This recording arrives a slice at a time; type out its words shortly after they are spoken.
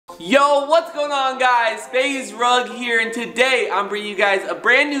Yo, what's going on, guys? FaZe Rug here, and today I'm bringing you guys a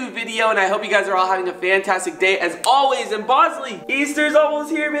brand new video, and I hope you guys are all having a fantastic day as always. And Bosley, Easter's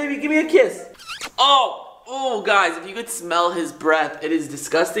almost here, baby. Give me a kiss. Oh, guys, if you could smell his breath, it is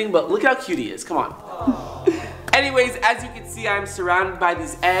disgusting, but look how cute he is. Come on. Anyways, as you can see, I'm surrounded by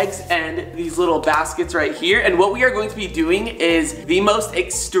these eggs and these little baskets right here. And what we are going to be doing is the most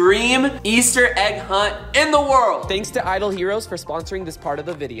extreme Easter egg hunt in the world. Thanks to Idle Heroes for sponsoring this part of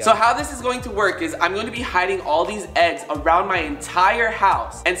the video. So how this is going to work is I'm going to be hiding all these eggs around my entire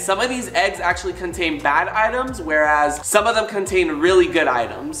house. And some of these eggs actually contain bad items, whereas some of them contain really good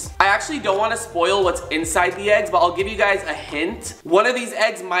items. I actually don't want to spoil what's inside the eggs, but I'll give you guys a hint. One of these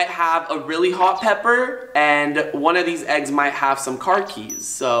eggs might have a really hot pepper, and one of these eggs might have some car keys.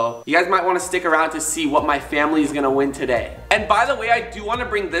 So you guys might want to stick around to see what my family is gonna win today. And by the way, I do want to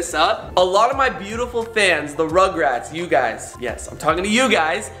bring this up. A lot of my beautiful fans, the Rugrats, you guys, yes, I'm talking to you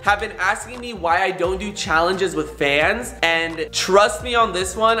guys, have been asking me why I don't do challenges with fans. And trust me on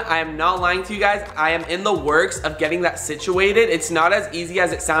this one, I am not lying to you guys. I am in the works of getting that situated. It's not as easy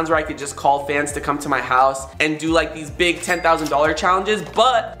as it sounds where I could just call fans to come to my house and do like these big $10,000 challenges,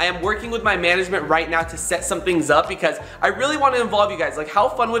 but I am working with my management right now to set some things up because I really want to involve you guys. Like, how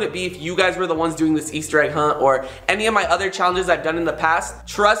fun would it be if you guys were the ones doing this Easter egg hunt or any of my other challenges I've done in the past?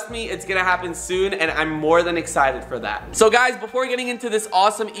 Trust me, it's gonna happen soon, and I'm more than excited for that. So guys, before getting into this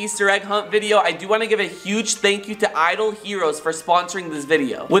awesome Easter egg hunt video, I do want to give a huge thank you to Idle Heroes for sponsoring this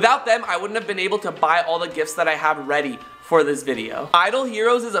video. Without them, I wouldn't have been able to buy all the gifts that I have ready for this video. Idle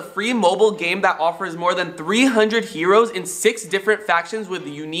Heroes is a free mobile game that offers more than 300 heroes in 6 different factions with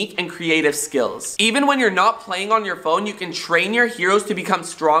unique and creative skills. Even when you're not playing on your phone, you can train your heroes to become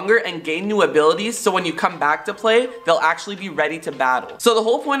stronger and gain new abilities, so when you come back to play, they'll actually be ready to battle. So the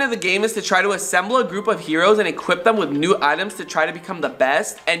whole point of the game is to try to assemble a group of heroes and equip them with new items to try to become the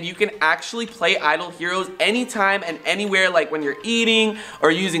best, and you can actually play Idle Heroes anytime and anywhere, like when you're eating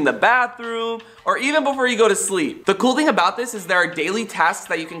or using the bathroom or even before you go to sleep. The cool thing about this is there are daily tasks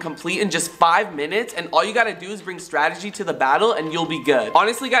that you can complete in just 5 minutes, and all you gotta do is bring strategy to the battle and you'll be good.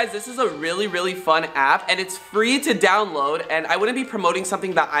 Honestly guys, this is a really fun app, and it's free to download, and I wouldn't be promoting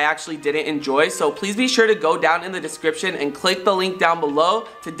something that I actually didn't enjoy, so please be sure to go down in the description and click the link down below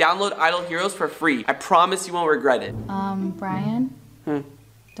to download Idle Heroes for free. I promise you won't regret it. Brian?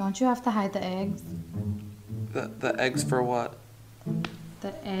 Don't you have to hide the eggs? The eggs for what?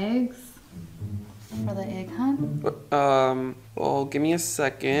 The eggs? For the egg hunt? Well, give me a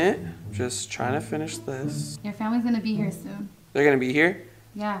second. Just trying to finish this. Your family's gonna be here soon. They're gonna be here?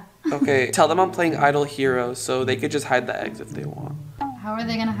 Yeah. Okay, tell them I'm playing Idle Heroes so they could just hide the eggs if they want. How are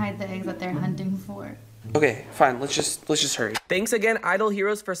they gonna hide the eggs that they're hunting for? Okay, fine, let's just hurry. Thanks again, Idle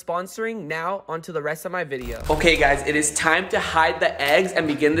Heroes, for sponsoring. Now, on to the rest of my video. Okay guys, it is time to hide the eggs and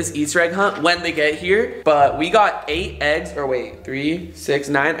begin this Easter egg hunt when they get here. But we got 8 eggs, or wait, 3, 6,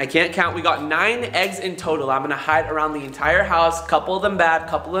 9, I can't count. We got 9 eggs in total. I'm gonna hide around the entire house, couple of them bad,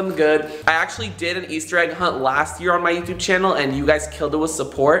 couple of them good. I actually did an Easter egg hunt last year on my YouTube channel, and you guys killed it with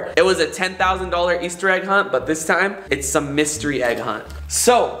support. It was a $10,000 Easter egg hunt, but this time it's some mystery egg hunt.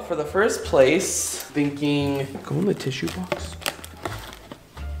 So for the first place, thinking, go in the tissue box.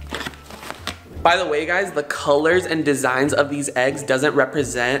 By the way guys, the colors and designs of these eggs doesn't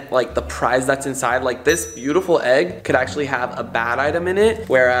represent like the prize that's inside. Like, this beautiful egg could actually have a bad item in it,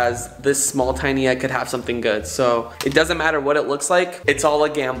 whereas this small tiny egg could have something good. So it doesn't matter what it looks like, it's all a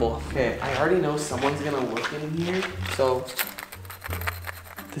gamble. Okay, I already know someone's gonna look in here, so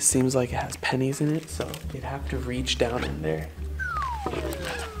this seems like it has pennies in it, so you'd have to reach down in there.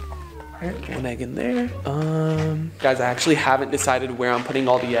 Alright, 1 egg in there. Guys, I actually haven't decided where I'm putting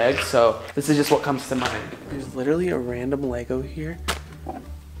all the eggs, so this is just what comes to mind. There's literally a random Lego here.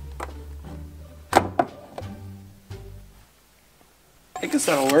 I guess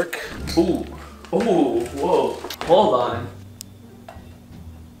that'll work. Ooh, whoa, hold on.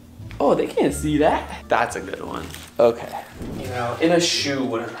 Oh, they can't see that. That's a good one. Okay, you know, in a shoe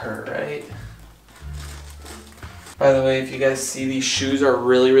wouldn't hurt, right? By the way, if you guys see, these shoes are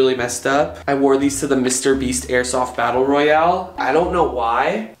really messed up. I wore these to the Mr. Beast Airsoft Battle Royale. I don't know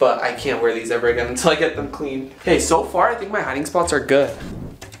why, but I can't wear these ever again until I get them clean. Okay, so far I think my hiding spots are good.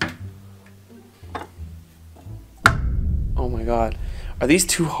 Oh my god. Are these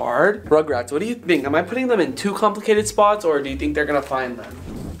too hard? Rugrats, what do you think? Am I putting them in too complicated spots, or do you think they're gonna find them?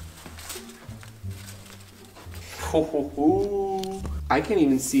 I can't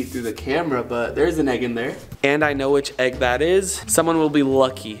even see through the camera, but there's an egg in there. And I know which egg that is. Someone will be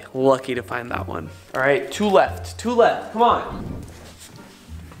lucky to find that one. All right, 2 left, come on.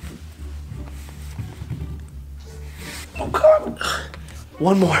 Oh God.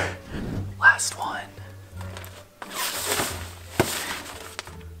 One more. Last one.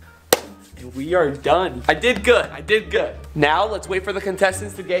 And we are done. I did good. I did good. Now let's wait for the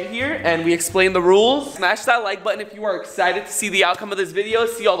contestants to get here and we explain the rules. Smash that like button if you are excited to see the outcome of this video,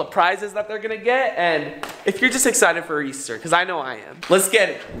 see all the prizes that they're gonna get, and if you're just excited for Easter, because I know I am. Let's get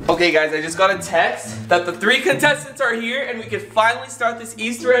it. Okay guys, I just got a text that the 3 contestants are here and we can finally start this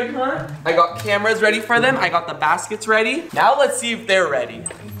Easter egg hunt. I got cameras ready for them. I got the baskets ready. Now let's see if they're ready.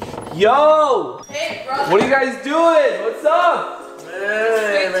 Yo! Hey, bro. What are you guys doing? What's up?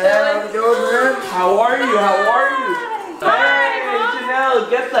 Hey, man. How's it going, man? How are you? How are you? Hey, Janelle,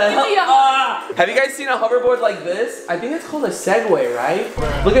 get the hell up. Have you guys seen a hoverboard like this? I think it's called a Segway, right?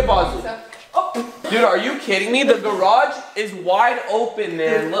 Look at Bozu. Oh. Dude, are you kidding me? The garage is wide open,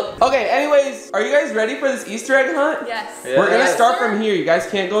 man. Look. Okay, anyways, are you guys ready for this Easter egg hunt? Yes. We're gonna start from here. You guys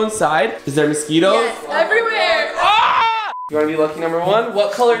can't go inside. Is there mosquitoes? Yes, everywhere. Ah! You wanna be lucky number 1?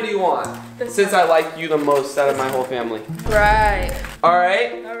 What color do you want? Since I like you the most out of my whole family. Right.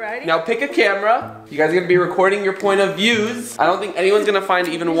 Alright. Alrighty. Now pick a camera. You guys are gonna be recording your point of views. I don't think anyone's gonna find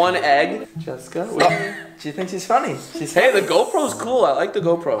even 1 egg. Jessica, She thinks she's funny. hey, the GoPro's cool. I like the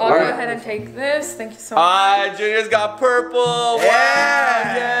GoPro. I'll go ahead and take this. Thank you so much. Junior's got purple. Yeah.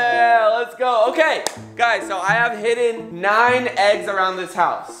 Wow. Yeah, let's go. Okay, guys, so I have hidden 9 eggs around this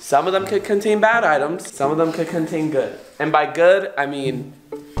house. Some of them could contain bad items. Some of them could contain good. And by good, I mean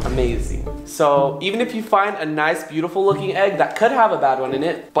amazing. So even if you find a nice, beautiful looking egg, that could have a bad one in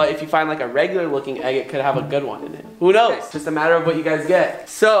it. But if you find like a regular looking egg, it could have a good one in it. Who knows? It's just a matter of what you guys get.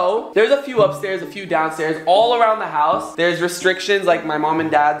 So there's a few upstairs, a few downstairs, all around the house. There's restrictions like my mom and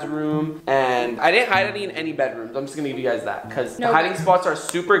dad's room. And I didn't hide any in any bedrooms. I'm just gonna give you guys that. Because the hiding spots are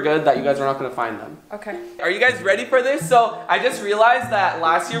super good that you guys are not gonna find them. Okay. Are you guys ready for this? So I just realized that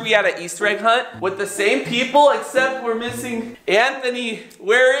last year we had an Easter egg hunt with the same people, except we're missing Anthony.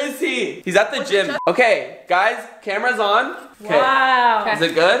 Where is he? He's at the gym. Okay, guys, camera's on. Okay. Wow. Is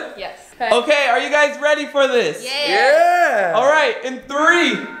it good? Yes. Okay, are you guys ready for this? Yeah. All right, in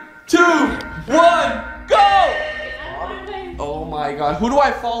 3, 2, 1, go! Oh my God, who do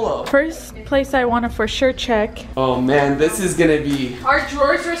I follow? First place I want to for sure check. Oh man, this is gonna be. Are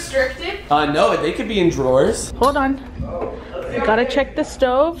drawers restricted? No, they could be in drawers. Hold on. Gotta check the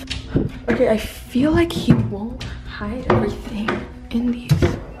stove. Okay, I feel like he won't hide everything in these.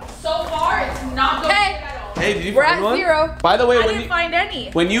 So far, it's not going at all. Hey, did you We're find at one? 0. By the way, I didn't find any.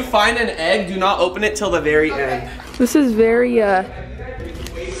 when you find an egg, do not open it till the very end. This is very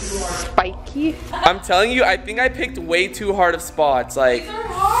spiky. I'm telling you, I think I picked way too hard of spots. Like, These are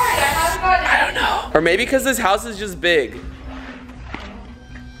hard. I haven't gotten I don't know. Or maybe because this house is just big.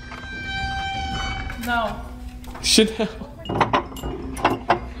 No. Chanel.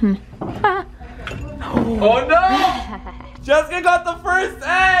 Oh no! Jessica got the first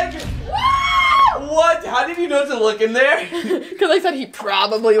egg! What? How did you know to look in there? Because I said he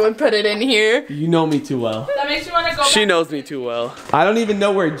probably would put it in here. You know me too well. That makes me want to go She knows me too well. I don't even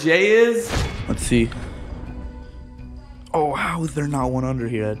know where Jay is. Let's see. Oh, how is there not one under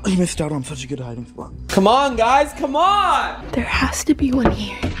here? You missed out on such a good hiding spot. Come on, guys, come on! There has to be one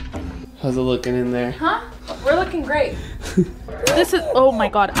here. How's it looking in there? Huh? We're looking great. This is, oh my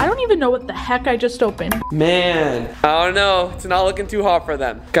God. I don't even know what the heck I just opened. Man, I don't know. It's not looking too hot for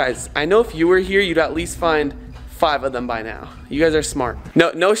them. Guys, I know if you were here, you'd at least find 5 of them by now. You guys are smart.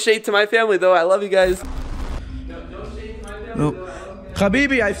 No shade to my family though. I love you guys. No shade to my family. Nope.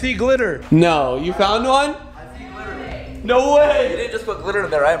 Habibi, I see glitter. No, you found one? No way! You didn't just put glitter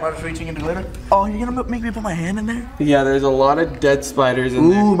in there, right? Am I just reaching into glitter? Oh, you're gonna make me put my hand in there? Yeah, there's a lot of dead spiders in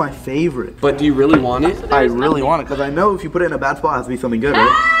there. Ooh, my favorite. But do you really want it? I really want it, because I know if you put it in a bad spot, it has to be something good,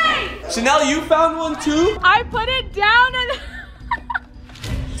 right? Hey! Chanel, you found one too? I put it down and...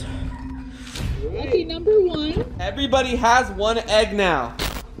 Okay, number 1. Everybody has 1 egg now.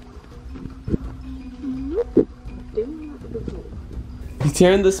 You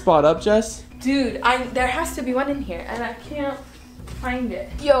tearing this spot up, Jess? Dude, there has to be one in here, and I can't find it.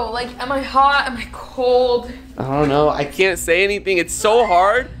 Yo, like, am I hot? Am I cold? I don't know. I can't say anything. It's so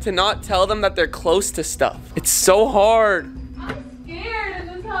hard to not tell them that they're close to stuff. It's so hard. I'm scared in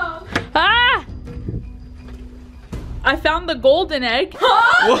this house. Ah! I found the golden egg.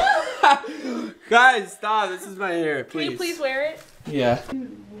 Guys, stop. This is my hair, please. Can you please wear it? Yeah.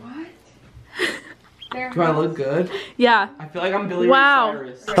 Do I look good? Yeah. I feel like I'm Billy Wow.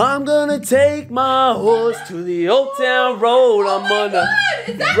 Ray Cyrus. I'm gonna take my horse to the old town road. I'm gonna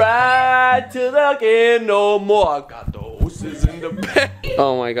ride to the end no more. I got the horses in the back.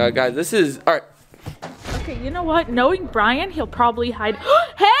 Oh my God, guys, this is all right. Okay, you know what? Knowing Brian, he'll probably hide.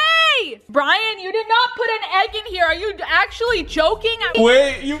 Hey! Hey! Brian, you did not put an egg in here. Are you actually joking?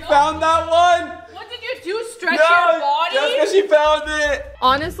 Wait, you found that one? What did you do? Stretch your body? Jessica, she found it.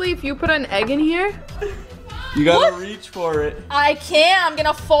 Honestly, if you put an egg in here, You gotta reach for it. I can't. I'm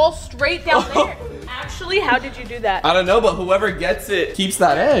gonna fall straight down there. Actually, how did you do that? I don't know, but whoever gets it keeps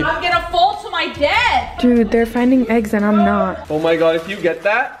that egg. I'm gonna fall to my death. dude, they're finding eggs and I'm not. Oh my god, if you get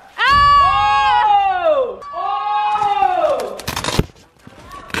that. Oh!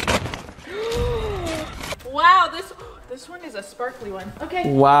 Wow, this one is a sparkly one.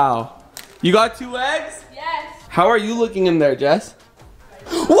 Okay. Wow. You got 2 eggs? Yes. How are you looking in there, Jess?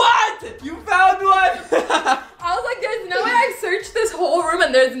 What? You found one? I was like, there's no way I searched this whole room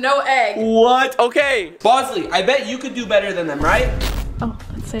and there's no egg. What? Okay. Bosley, I bet you could do better than them, right? Oh,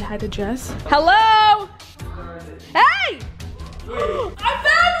 let's say hi to Jess. Hello! Hey! I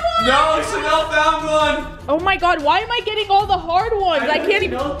found one! No, Chanel found one. Oh my god, why am I getting all the hard ones? I can't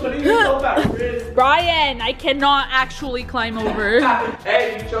even. Putting yourself at risk. Brian, I cannot actually climb over.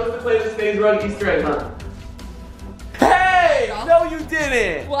 Hey, you chose to play the FaZe Run Easter egg hunt. Hey! No, you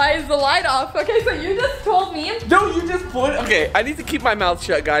didn't. Why is the light off? Okay, so you just told me. No, you just put. Okay, I need to keep my mouth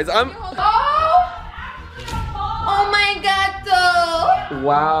shut, guys. Oh my god, though.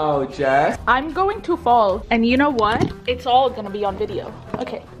 Wow, Jess. I'm going to fall. And you know what? It's all gonna be on video.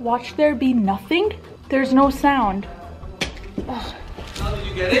 Okay, watch there be nothing. There's no sound. Oh, did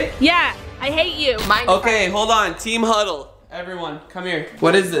you get it? Yeah, I hate you. Okay, hold on. Team huddle. Everyone, come here.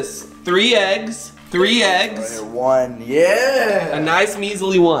 What is this? 3 eggs. 3 eggs. Right, 1, yeah. A nice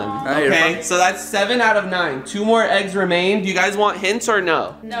measly 1. Right, Okay, so that's 7 out of 9. 2 more eggs remain. Do you guys want hints or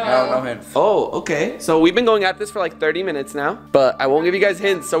no? No hints. Oh, okay. So we've been going at this for like 30 minutes now, but I won't give you guys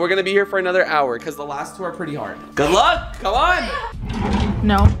hints. So we're gonna be here for another hour because the last 2 are pretty hard. Good luck. Come on.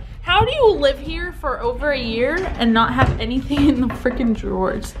 No. How do you live here for over a year and not have anything in the freaking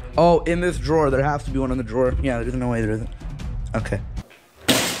drawers? Oh, in this drawer, there has to be one in the drawer. Yeah, there's no way there isn't. Okay.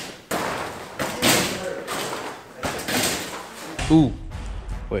 Ooh.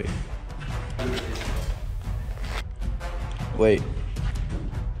 Wait.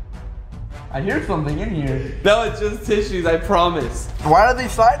 I hear something in here. No, it's just tissues, I promise. Why are they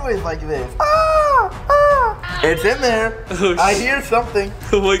sideways like this? It's in there. Oh, I hear something.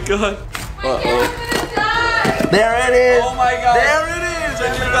 Oh my god. Uh-oh. There it is. Oh my god. There it is.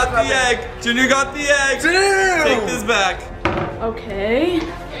 Junior got the egg. Junior got the egg. Take this back. Okay.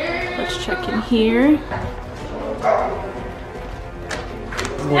 Let's check in here.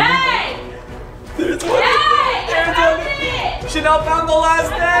 Hey! There's one. Hey! I found it! Chanel found the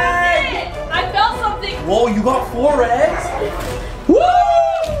last egg. I felt something. Whoa, you got 4 eggs? Woo!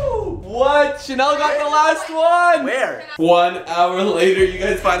 What? Chanel got the last one. Where? 1 hour later, you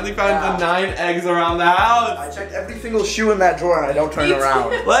guys finally found the 9 eggs around the house. I checked every single shoe in that drawer and I don't turn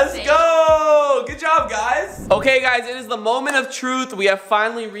around. Let's go! Good job, guys. Okay, guys, it is the moment of truth. We have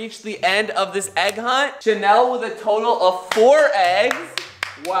finally reached the end of this egg hunt. Chanel with a total of 4 eggs.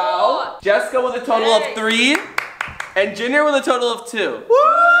 Wow. Jessica with a total of 3. And Junior with a total of 2.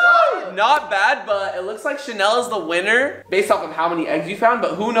 Woo! Not bad, but it looks like Chanel is the winner based off of how many eggs you found,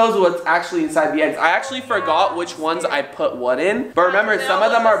 but who knows what's actually inside the eggs. I actually forgot which ones I put what in. But remember, some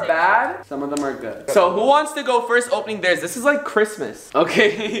of them are bad, some of them are good. So who wants to go first opening theirs? This is like Christmas.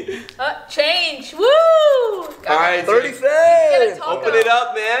 Okay. Change. Woo! Alright, 30 cents. open it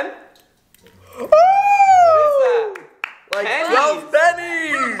up, man. Woo! What is that? Like Pennies. 12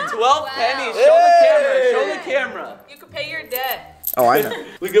 pennies. 12 pennies. Show the camera. Show the camera. You can pay your debt. Oh, I know.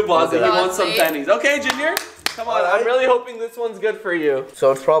 Look at Bosley. He Okay. wants some pennies. Okay, Junior. Come on. I'm really hoping this one's good for you.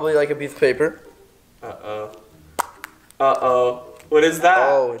 So it's probably like a piece of paper. Uh-oh. Uh-oh. What is that?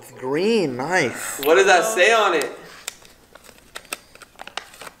 Oh, it's green. Nice. What does that say on it?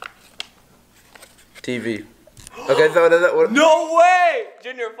 TV. Okay, so what? No way!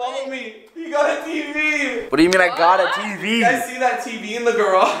 Junior, follow me. You got a TV. What do you mean I got a You TV? guys see that TV in the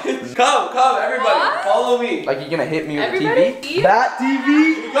garage? Come, everybody. Follow me. Like you're gonna hit me with Everybody TV? eat? That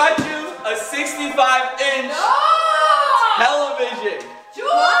TV? We got you a 65-inch television.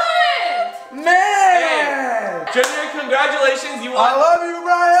 Man! Junior, congratulations. You I won. love you,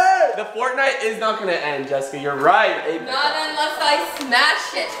 Brian! The Fortnite is not gonna end, Jessica. You're right. Not unless I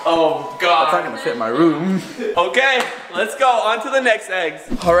smash it. Oh It's not God. gonna fit my room. Okay, let's go on to the next eggs.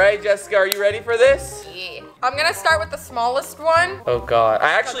 All right, Jessica, are you ready for this? Yeah. I'm gonna start with the smallest one. Oh God,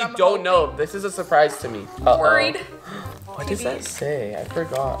 I actually I'm don't know. This is a surprise to me. Uh-oh. Worried. What does that say? I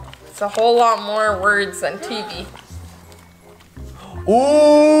forgot. It's a whole lot more words than TV.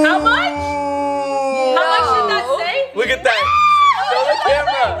 Ooh! How much? How much did that say? Look at that. Show the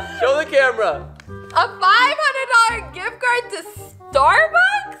camera. Show the camera. A $500 gift card to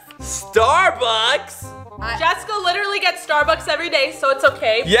Starbucks? Starbucks? Jessica literally gets Starbucks every day, so it's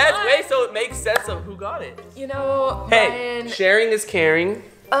okay. Yes, but, wait, so it makes sense of who got it. You know, Hey, Ryan, sharing is caring.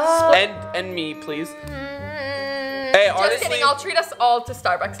 And me, please. Hey, just honestly, kidding. I'll treat us all to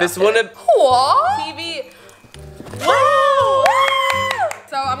Starbucks. this after. wouldn't. What? TV. Woo!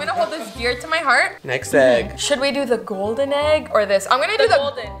 So I'm gonna hold this dear to my heart. Next egg. Should we do the golden egg or this? I'm gonna do the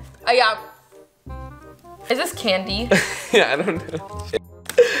golden. Yeah. Is this candy? Yeah, I don't know.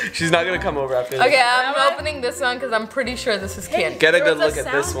 She's not gonna come over after this. Okay, I'm opening this one because I'm pretty sure this is candy. Get a There good was look a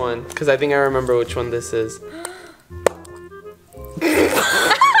at this sound. one, because I think I remember which one this is.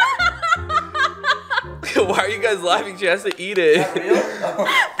 Why are you guys laughing? She has to eat it.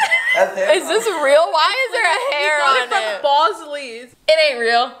 That's it. Is this real? Why is there a hair Got on it from it? Bosley's. It ain't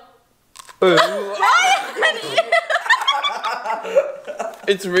real.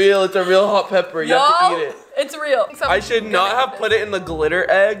 It's real. It's a real hot pepper. You have to eat it. It's real. So I should not have put it in the glitter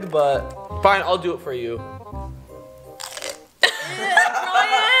egg, but fine, I'll do it for you.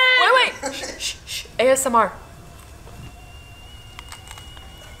 Wait. Shh, shh. ASMR.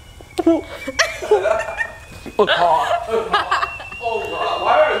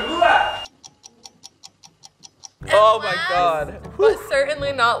 Oh my god. But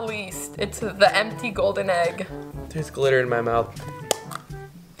certainly not least, it's the empty golden egg. There's glitter in my mouth.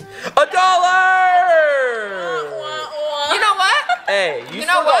 $1! You know what? Hey, you You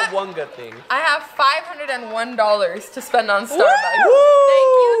still know got what? one good thing. I have $501 to spend on Starbucks. Thank Woo!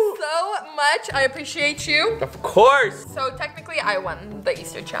 you so much. I appreciate you. Of course. So technically, I won the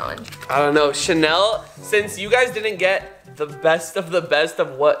Easter challenge. I don't know, Chanel, since you guys didn't get the best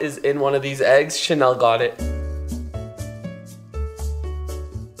of what is in one of these eggs, Chanel got it.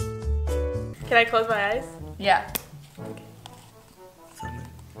 Can I close my eyes? Yeah. Oh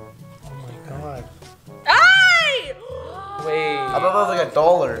my god. Ay! Wait. I thought that was like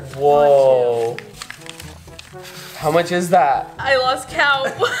 $1. Whoa. How much is that? I lost count.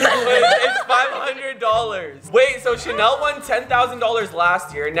 Wait, it's $500. Wait, so Chanel won $10,000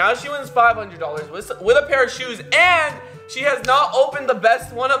 last year. Now she wins $500 with a pair of shoes, and she has not opened the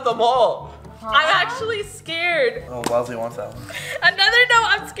best one of them all. I'm actually scared. Oh, Bosley wants that one. Another note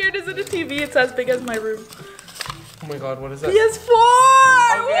I'm scared is in a TV. It's as big as my room. Oh my god, what is that?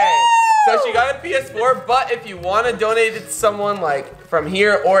 PS4! Okay, so she got a PS4, but if you want to donate it to someone like from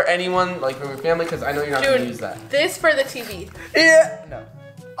here or anyone like from your family, because I know you're not going to use that. This for the TV. Yeah. No.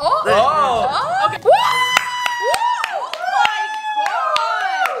 Oh. Oh. Okay.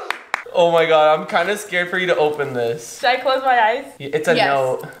 Oh my god, I'm kind of scared for you to open this. Should I close my eyes? It's a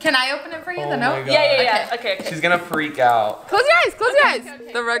note. Can I open it for you, Oh the my note? God. Yeah. Okay. She's gonna freak out. Close your eyes, close your eyes.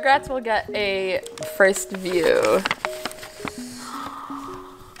 The Rugrats will get a first view.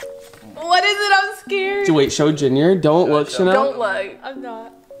 What is it? I'm scared. Wait, show Junior. Don't look, Chanel. Don't look. I'm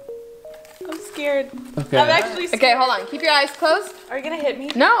not. I'm scared. Okay. I'm actually scared. Okay, hold on. Keep your eyes closed. Are you gonna hit me?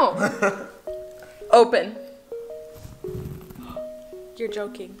 No. Open. You're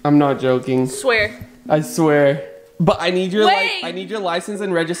joking. I'm not joking. Swear. I swear. But I need your Wait. I need your license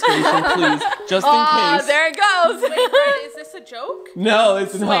and registration, please, just in Oh, case. there it goes. Wait, Brett, is this a joke? No,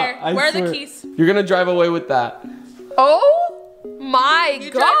 it's Swear. not. I Where are swear. the keys? You're gonna drive away with that. Oh my You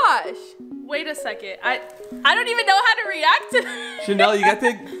gosh. Wait a second. I don't even know how to react to this. Chanel, you get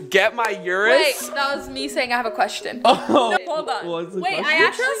to get my Urus. Wait, that was me saying I have a question. Oh, Hold on. what's the Wait, question? I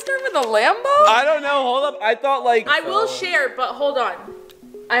actually Trust her with a Lambo? I don't know. Hold up. I thought like I will share, but hold on.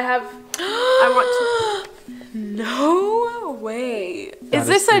 I have. I want No way. to. Is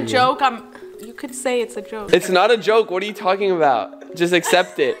this a joke? You could say it's a joke. It's not a joke. What are you talking about? Just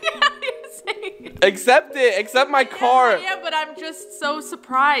accept it. Accept it. Accept my car. Yeah, but I'm just so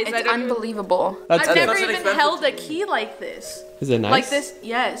surprised. It's unbelievable. That's I've never That's an even expensive held a key like this. Is it nice? Like this,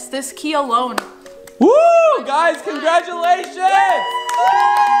 yes. This key alone. Woo! Guys, congratulations!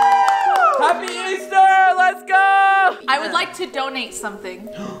 Happy Easter! Let's go! I would like to donate something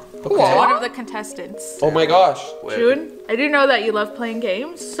to Okay. one of the contestants. Oh my gosh. June, I do know that you love playing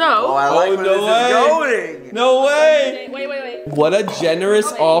games, Oh, so. I like where no this way. is going. No way! Wait. What a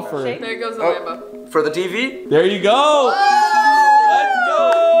generous offer. There goes the Lambo. For the TV? There you go! Let's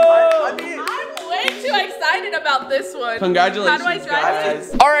go! I mean, I'm way too excited about this one. Congratulations, How do I drive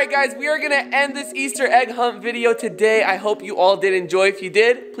guys. All right, guys, we are gonna end this Easter egg hunt video today. I hope you all did enjoy. If you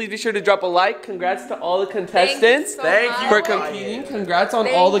did, please be sure to drop a like. Congrats to all the contestants Thank you for for competing. Congrats on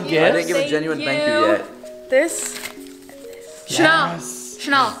all the I didn't gifts. give a genuine thank you yet. This.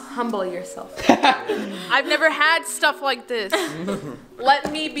 Chanel, humble yourself. I've never had stuff like this.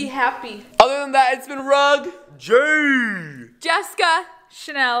 Let me be happy. Other than that, it's been Rug. Jay! Jessica.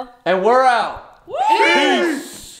 Chanel. And we're out. Peace.